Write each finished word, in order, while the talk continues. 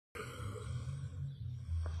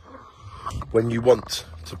when you want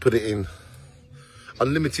to put it in.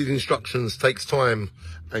 Unlimited instructions takes time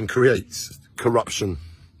and creates corruption.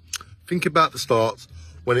 Think about the start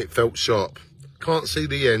when it felt sharp. Can't see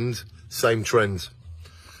the end, same trend.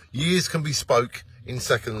 Years can be spoke in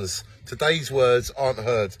seconds. Today's words aren't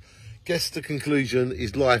heard. Guess the conclusion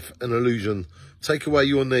is life an illusion. Take away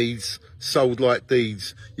your needs, sold like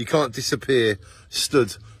deeds. You can't disappear,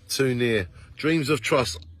 stood too near. Dreams of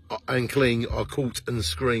trust and cling are caught and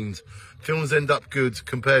screened. Films end up good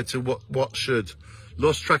compared to what should.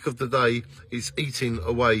 Lost track of the day is eating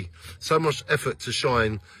away. So much effort to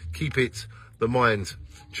shine, keep it the mind.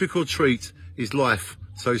 Trick or treat is life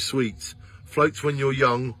so sweet. Floats when you're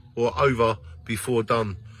young or over before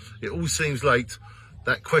done. It all seems late,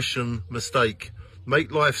 that question mistake.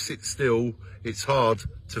 Make life sit still, it's hard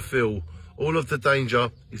to feel. All of the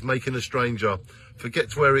danger is making a stranger.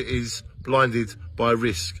 Forget where it is, blinded by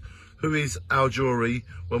risk. Who is our jury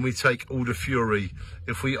when we take all the fury?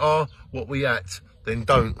 If we are what we act, then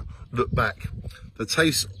don't look back. The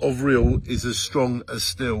taste of real is as strong as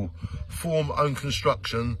steel. Form own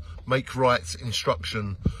construction, make right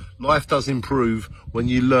instruction. Life does improve when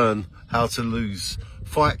you learn how to lose.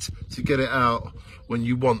 Fight to get it out when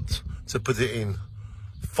you want to put it in.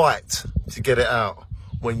 Fight to get it out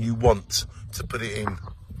when you want to put it in.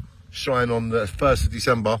 Shine on the 1st of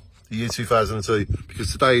December, the year 2002,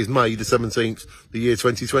 because today is May the 17th, the year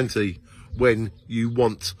 2020, when you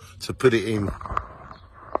want to put it in.